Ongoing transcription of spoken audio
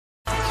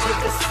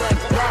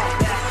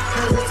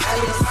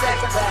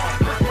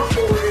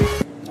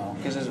No,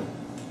 ¿qué es eso?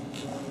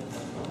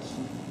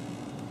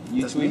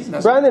 You tweet?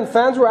 Brandon,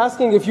 fans were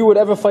asking if you would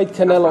ever fight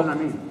Canelo.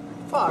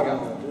 Fuck,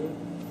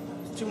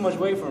 it's too much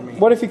weight for me.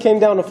 What if he came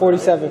down to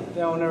 47?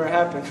 That will never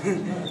happen.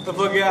 But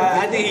fuck,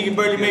 I think he can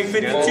barely make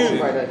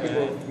 52.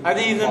 I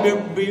think he's gonna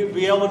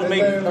be able to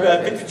make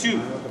 52.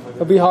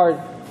 It'll be hard.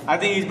 I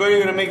think he's barely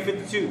gonna make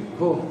 52.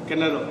 Who?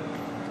 Canelo.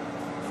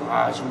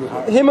 It's really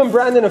hard. Him and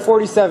Brandon at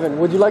 47.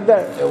 Would you like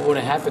that? It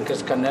wouldn't happen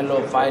because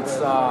Canelo fights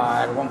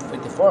at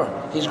 154.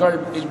 He's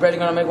barely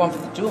gonna make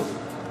 152.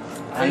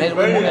 Unless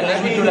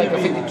we do like a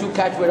 52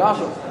 catch weight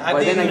also. I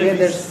But think then again,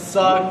 there's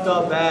sucked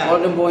up bad.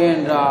 Golden Boy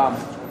and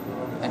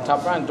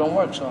Top Rank don't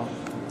work, so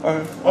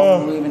what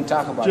do we even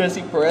talk about it?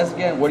 Jurassic Perez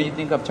again. What do you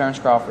think of Terrence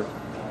Crawford?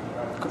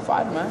 Good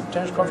fight, man.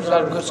 Terrence Crawford's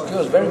got good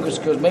skills, very good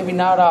skills. Maybe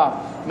not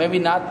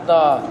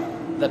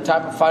the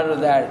type of fighter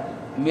that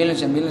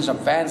millions and millions of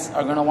fans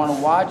are gonna want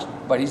to watch,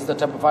 but he's the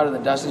type of fighter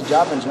that does his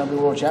job and is gonna be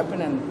world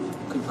champion and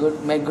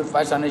could make good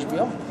fights on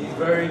HBO. He's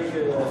very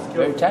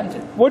Very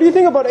talented. What do you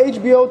think about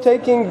HBO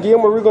taking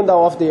Guillermo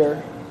Rigondeaux off the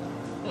air?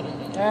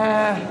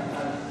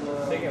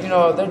 You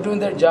know, they're doing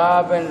their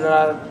job and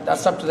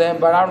that's up to them,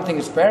 but I don't think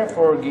it's fair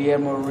for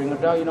Guillermo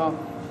Rigondeaux, you know.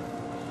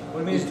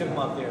 What means took him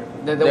up there?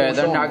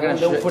 They're not gonna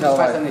put his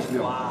fights on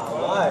HBO.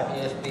 Why?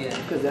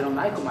 Because they don't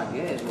like him, I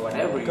guess, or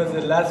whatever. Because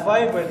the last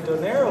fight with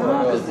Donero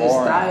Because his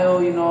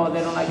style, you know, they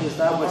don't like his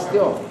style, but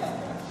still.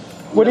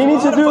 What he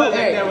needs to do?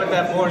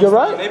 You're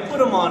right. They put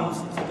him on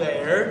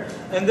there,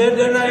 and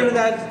they're not even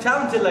that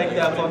talented like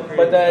that fucker.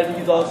 But then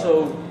he's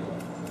also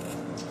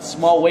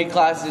small weight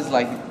classes,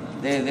 like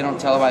they don't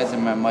televise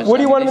him much. What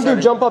do you want him to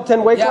do? Jump up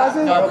 10 weight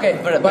classes? No, okay,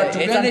 but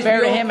it's unfair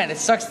to him and it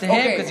sucks to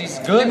him because he's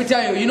good. Let me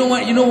tell you, you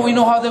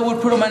know how they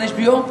would put him on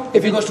HBO?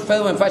 If he goes to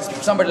featherweight and fights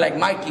somebody like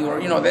Mikey, or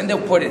then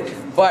they'll put it.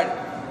 But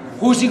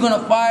who's he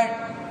gonna fight?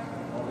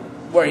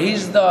 Where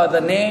he's the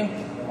name?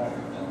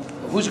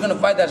 Who's he gonna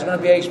fight that's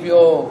gonna be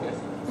HBO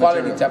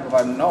quality type of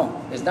fight? No,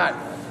 it's not.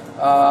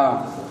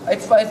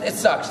 It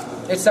sucks.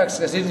 It sucks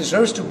because he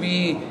deserves to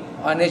be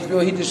on HBO.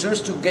 He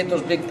deserves to get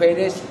those big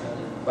paydays.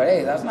 But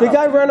hey, that's not. The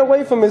guy ran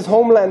away from his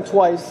homeland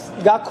twice,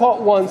 got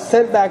caught once,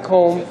 sent back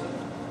home,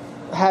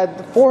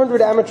 had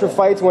 400 amateur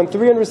fights, won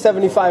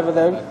 375 of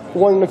them,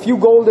 won a few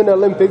gold in the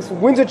Olympics,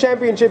 wins a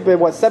championship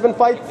in, 7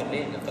 fights?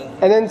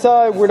 And then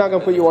we're not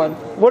going to put you on.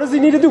 What does he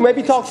need to do?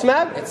 Maybe talk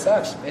smack? It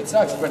sucks,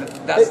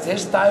 but that's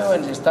his style,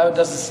 and his style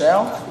doesn't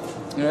sell.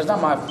 It's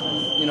not my,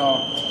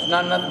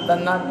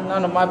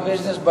 none of my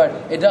business, but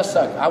it does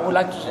suck. I would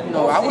like to, see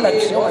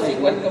on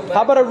HBO.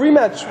 How about a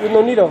rematch with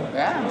Nonito?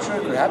 Yeah, I'm sure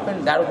it could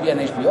happen. That would be on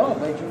HBO, I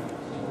bet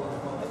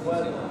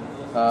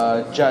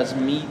you.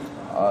 Jasmine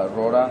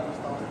Roda,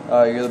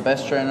 you're the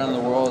best trainer in the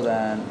world,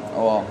 and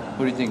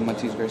who do you think,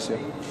 Matiz Garcia?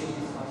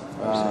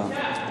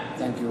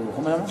 Thank you.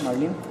 ¿Cómo se llama?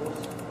 Marlene?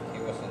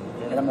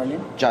 ¿Era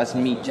Marlene?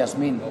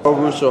 Jasmine.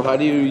 Russo, how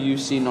do you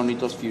see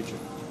Nonito's future?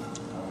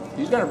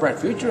 He's got a bright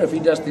future if he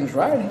does things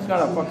right. He's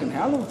got a fucking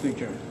hell of a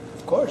future.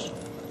 Of course.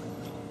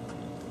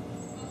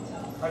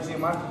 I see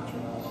my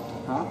future.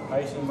 Huh?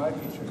 I see my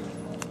future.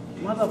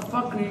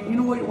 Motherfucker, you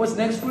know what's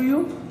next for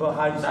you? But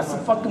how do you That's see a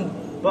my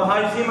fucking... But how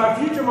do you see my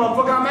future,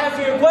 motherfucker? I'm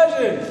asking you a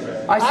question.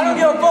 I don't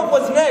you- give a fuck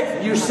what's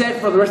next. You're set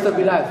for the rest of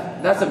your life.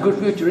 That's a good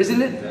future,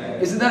 isn't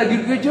it? Isn't that a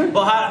good future?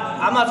 But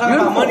I'm not talking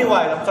about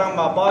money-wise. I'm talking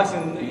about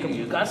boxing.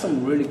 You got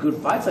some really good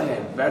fights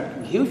ahead.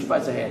 Huge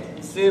fights ahead.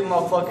 See if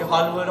motherfucking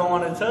Hollywood don't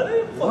want to tell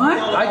you? What?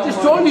 I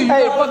just told you.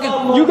 Hey,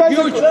 you guys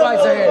huge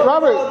fights ahead.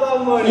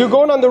 Robert, you're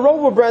going on the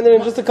road with Brandon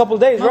in just a couple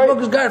days, right?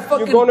 Motherfuckers got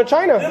fucking... You're going to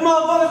China. This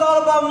motherfucker's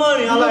all about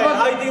money. I'm like,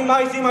 how you think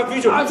I see my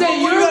future? I'm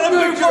saying you your got a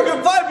big future.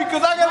 fucking fight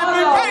because I got a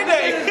big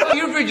payday.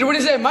 Your future. What do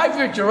you say? My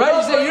future, right?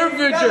 You say your That's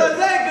future. what I'm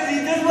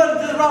saying,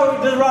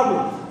 because this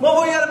Robert.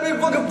 Motherfucker, you got a big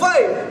fucking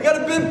fight. You got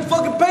a big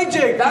fucking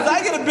paycheck. Because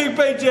I get a big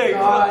paycheck.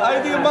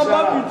 I think about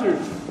my future.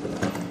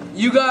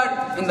 You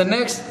got, in the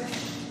next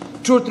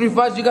 2 or 3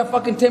 fights, you got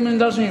fucking $10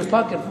 million in your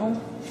pocket, fool.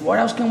 What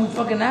else can we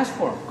fucking ask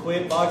for?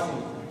 Quit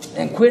boxing.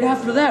 And quit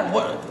after that.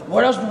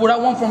 What else would I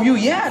want from you?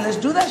 Yeah, let's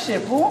do that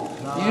shit, fool.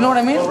 You know what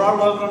I mean? What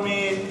Robert wants from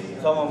me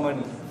is all my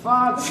money.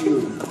 Fuck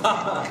you.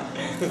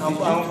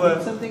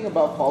 I'm Something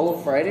about Follow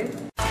Friday?